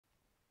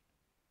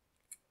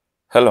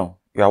Hello,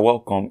 you are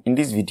welcome. In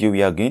this video,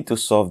 we are going to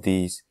solve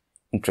this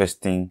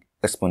interesting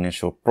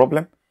exponential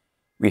problem.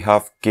 We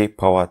have k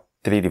power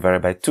 3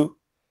 divided by 2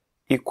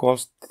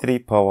 equals 3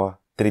 power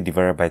 3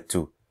 divided by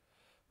 2.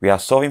 We are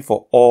solving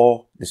for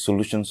all the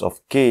solutions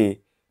of k,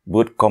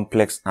 both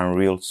complex and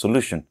real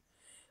solution.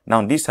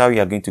 Now, this is how we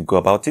are going to go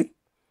about it.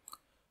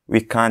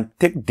 We can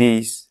take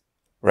this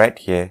right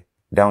here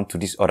down to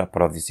this other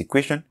part of this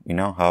equation. We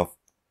now have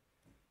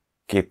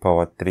k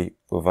power 3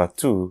 over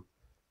 2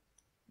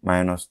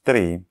 minus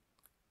 3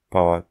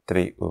 power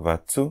 3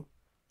 over 2,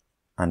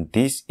 and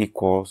this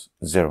equals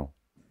 0.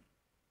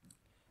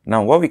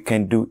 Now what we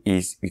can do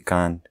is we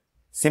can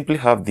simply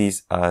have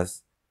this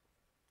as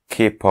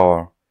k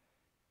power.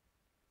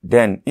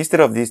 Then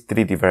instead of this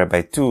 3 divided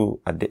by 2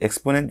 at the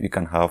exponent, we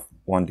can have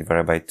 1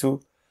 divided by 2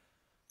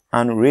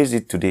 and raise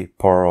it to the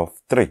power of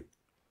 3.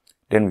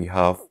 Then we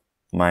have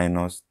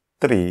minus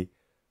 3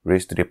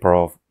 raised to the power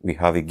of, we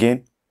have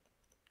again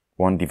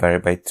 1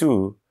 divided by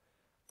 2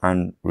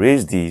 and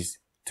raise this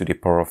to the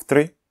power of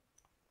 3,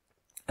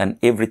 and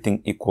everything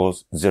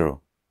equals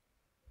 0.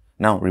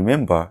 Now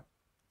remember,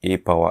 a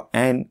power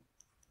n,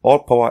 all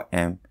power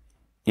m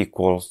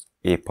equals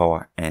a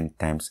power n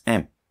times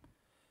m.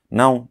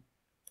 Now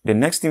the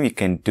next thing we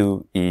can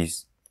do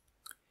is,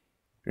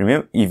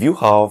 remember, if you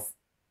have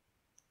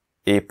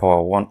a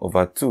power 1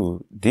 over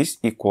 2, this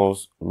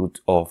equals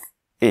root of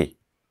a.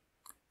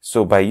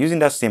 So by using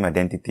that same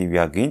identity, we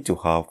are going to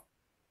have,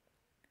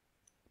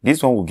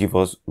 this one will give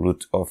us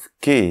root of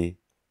k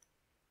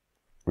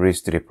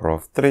raised to the power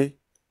of 3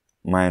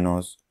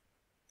 minus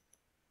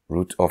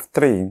root of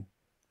 3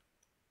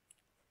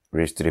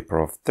 raised to the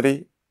power of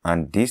 3,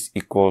 and this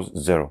equals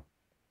 0.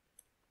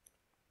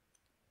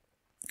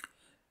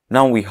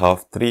 Now we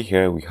have 3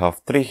 here, we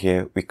have 3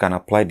 here. We can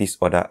apply this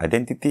other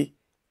identity.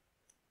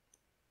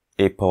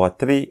 A power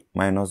 3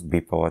 minus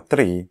b power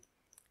 3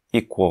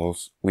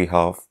 equals, we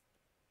have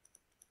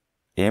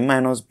a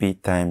minus b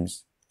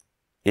times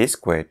a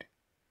squared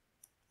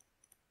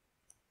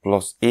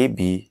plus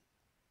ab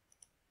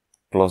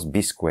plus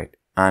b squared.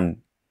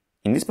 And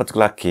in this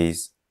particular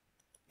case,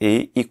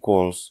 a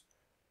equals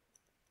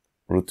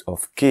root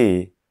of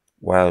k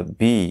while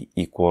b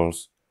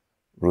equals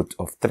root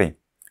of 3.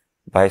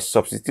 By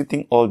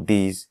substituting all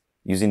these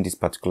using this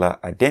particular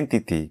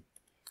identity,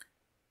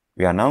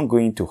 we are now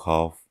going to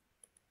have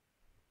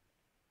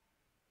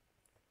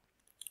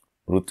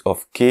root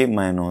of k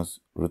minus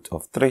root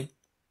of 3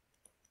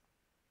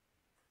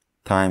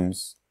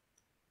 times,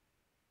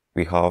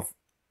 we have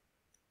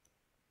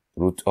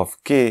root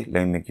of k,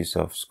 let me make use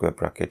of square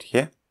bracket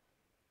here.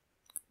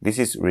 This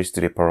is raised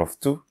to the power of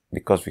 2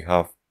 because we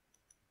have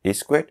a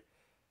squared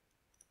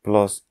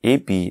plus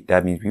ab,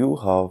 that means we will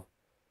have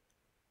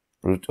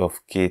root of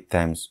k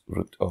times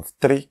root of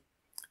 3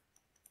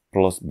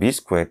 plus b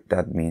squared,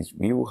 that means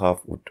we will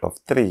have root of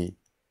 3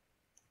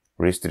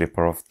 raised to the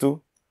power of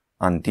 2,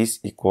 and this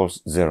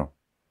equals 0.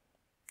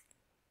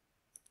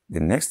 The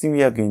next thing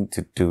we are going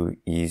to do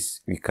is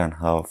we can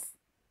have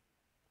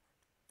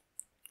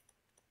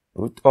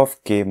root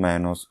of k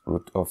minus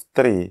root of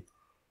 3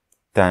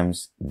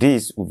 times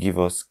this will give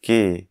us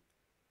k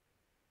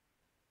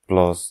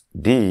plus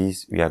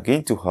this, we are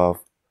going to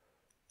have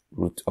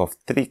root of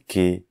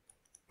 3k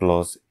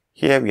plus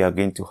here we are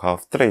going to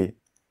have 3,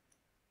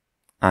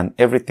 and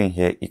everything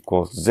here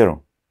equals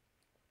 0.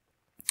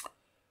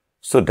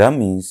 So that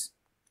means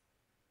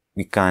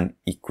we can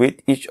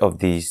equate each of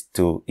these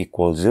to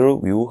equal 0.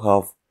 We will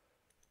have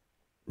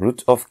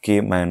root of k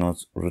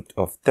minus root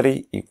of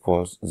 3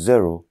 equals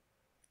 0,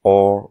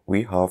 or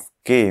we have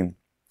k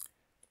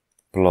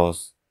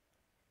plus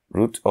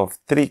root of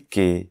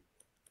 3k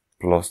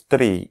plus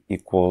 3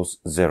 equals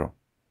 0.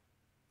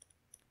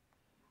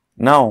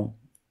 Now,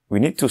 we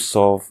need to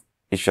solve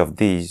each of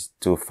these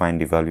to find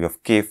the value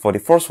of k. For the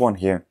first one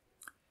here,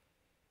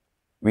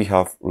 we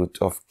have root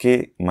of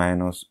k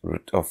minus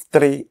root of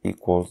 3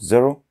 equals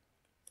 0.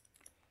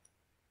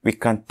 We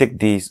can take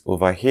this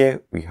over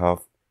here. We have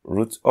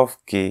root of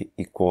k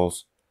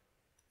equals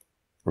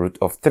root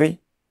of 3.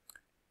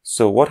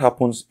 So what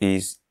happens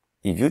is,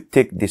 if you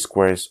take the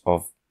squares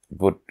of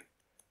both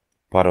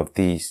part of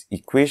this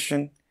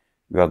equation,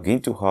 we are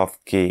going to have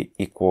k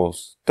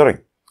equals 3,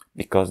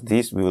 because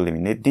this will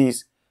eliminate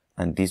this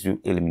and this will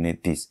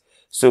eliminate this.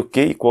 So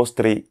k equals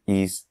 3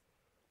 is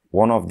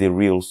one of the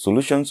real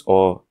solutions,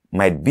 or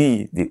might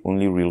be the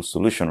only real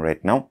solution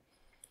right now.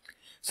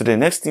 So the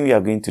next thing we are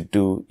going to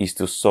do is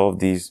to solve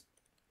this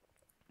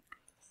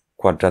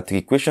quadratic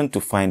equation to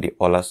find the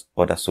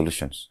other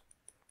solutions.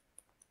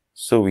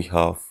 So we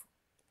have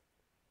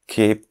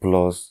k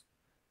plus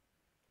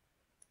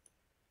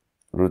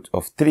root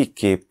of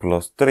 3k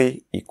plus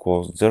 3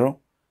 equals 0.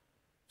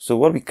 So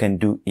what we can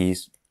do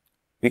is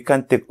we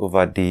can take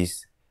over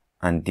this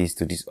and this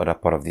to this other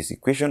part of this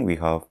equation. We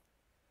have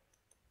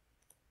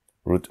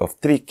root of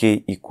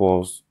 3k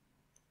equals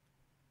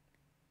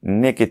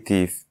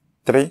negative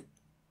 3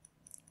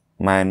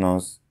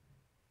 minus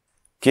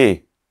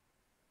k.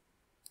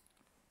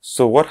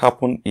 So what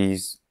happened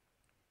is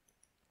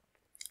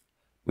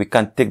we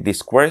can take the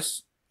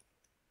squares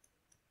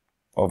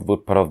of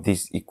both part of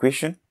this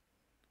equation.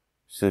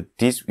 So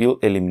this will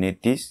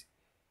eliminate this.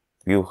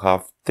 We'll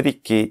have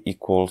 3k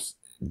equals,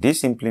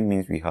 this simply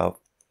means we have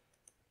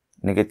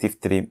negative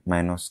 3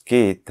 minus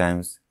k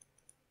times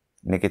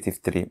negative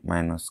 3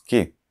 minus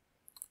k.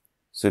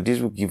 So this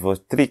will give us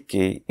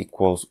 3k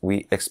equals,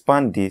 we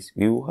expand this,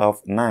 we will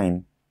have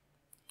 9.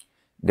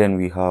 Then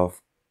we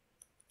have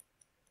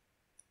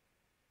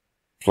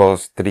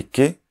plus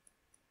 3k.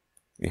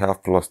 We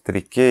have plus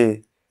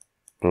 3k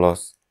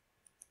plus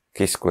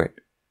k squared,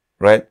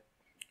 right?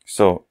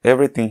 So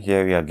everything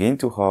here we are going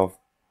to have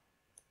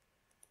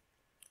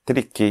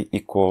 3k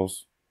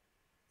equals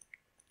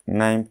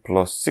 9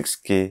 plus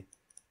 6k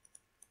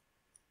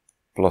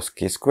plus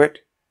k squared.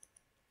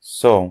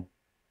 So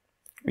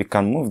we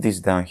can move this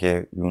down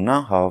here. We will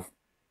now have,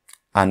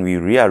 and we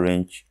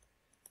rearrange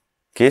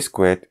k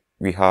squared,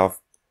 we have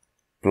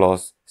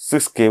plus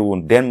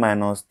 6k, then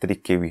minus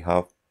 3k, we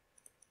have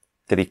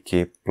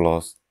 3k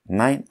plus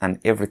 9, and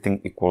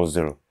everything equals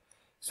 0.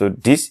 So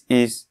this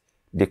is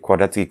the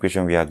quadratic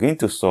equation we are going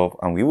to solve,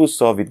 and we will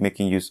solve it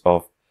making use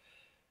of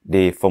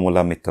the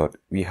formula method.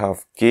 We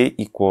have k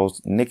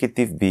equals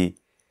negative b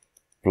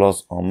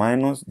plus or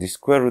minus the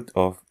square root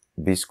of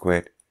b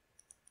squared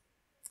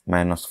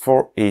minus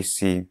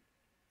 4ac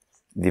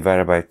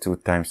divided by 2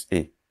 times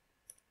a.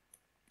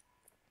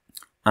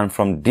 And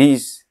from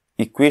this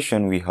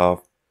equation we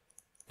have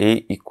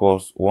a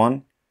equals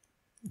 1,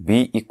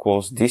 b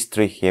equals this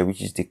 3 here,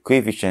 which is the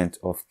coefficient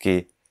of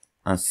k,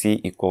 and c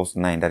equals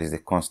 9, that is the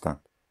constant.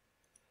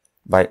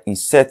 By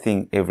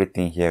inserting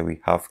everything here, we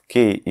have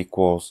k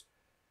equals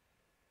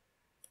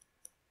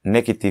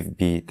negative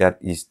b, that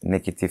is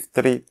negative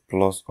 3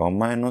 plus or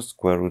minus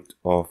square root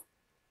of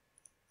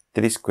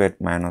 3 squared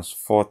minus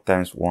 4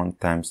 times 1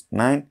 times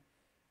 9,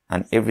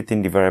 and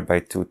everything divided by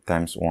 2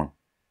 times 1.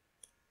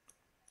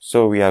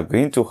 So we are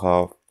going to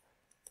have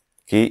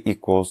k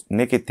equals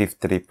negative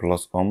 3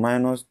 plus or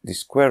minus the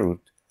square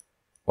root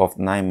of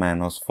 9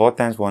 minus 4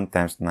 times 1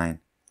 times 9,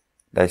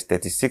 that is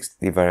 36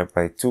 divided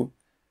by 2.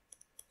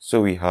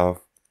 So we have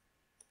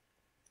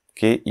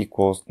k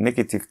equals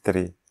negative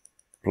 3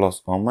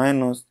 plus or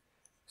minus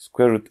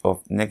square root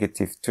of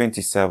negative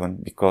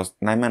 27, because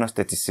 9 minus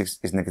 36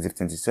 is negative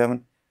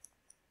 27,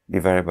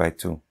 divided by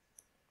 2.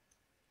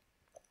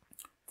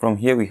 From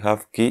here we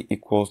have k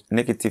equals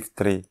negative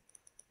 3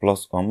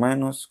 plus or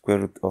minus square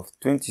root of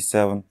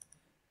 27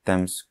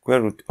 times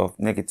square root of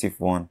negative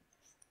 1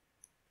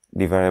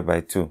 divided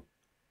by 2.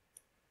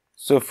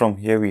 So from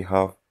here we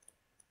have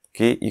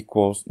k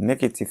equals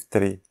negative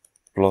 3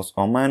 plus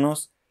or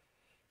minus,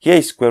 here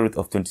is square root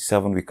of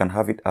 27, we can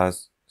have it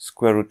as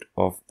square root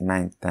of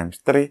 9 times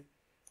 3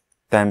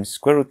 times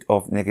square root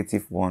of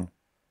negative 1,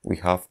 we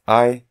have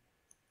I,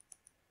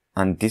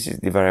 and this is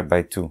divided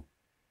by 2.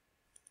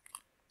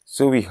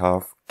 So we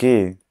have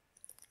k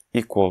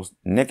equals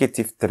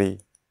negative 3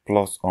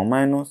 plus or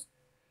minus,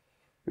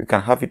 we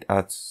can have it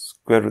as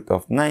square root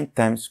of 9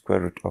 times square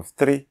root of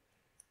 3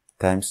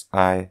 times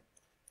I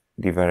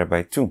divided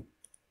by 2.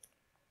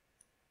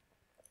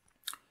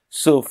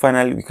 So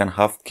finally we can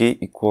have k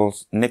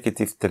equals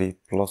negative 3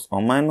 plus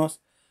or minus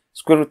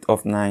square root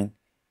of 9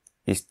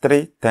 is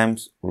 3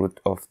 times root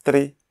of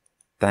 3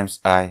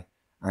 times I,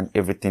 and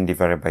everything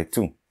divided by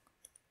 2.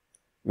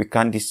 We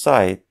can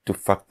decide to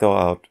factor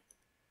out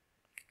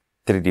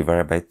 3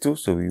 divided by 2,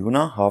 so we will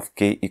now have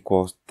k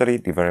equals 3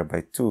 divided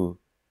by 2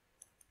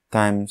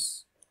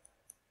 times,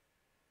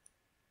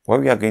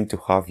 what we are going to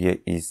have here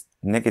is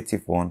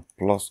negative 1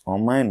 plus or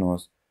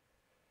minus,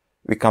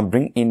 we can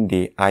bring in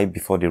the I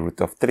before the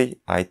root of 3,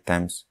 I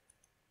times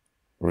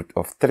root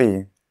of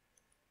 3,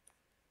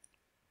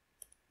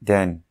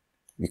 then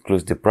we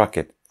close the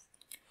bracket.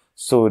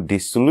 So the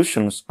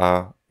solutions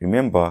are,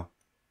 remember,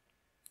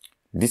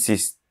 this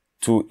is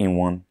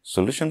 2-in-1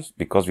 solutions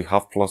because we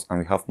have plus and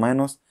we have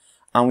minus,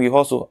 and we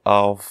also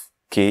have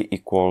k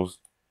equals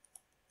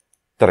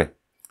 3.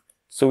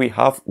 So we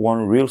have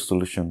one real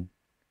solution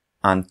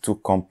and 2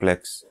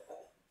 complex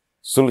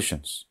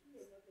solutions.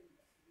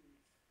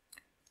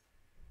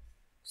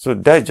 So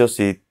that's just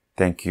it.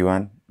 Thank you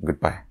and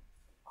goodbye.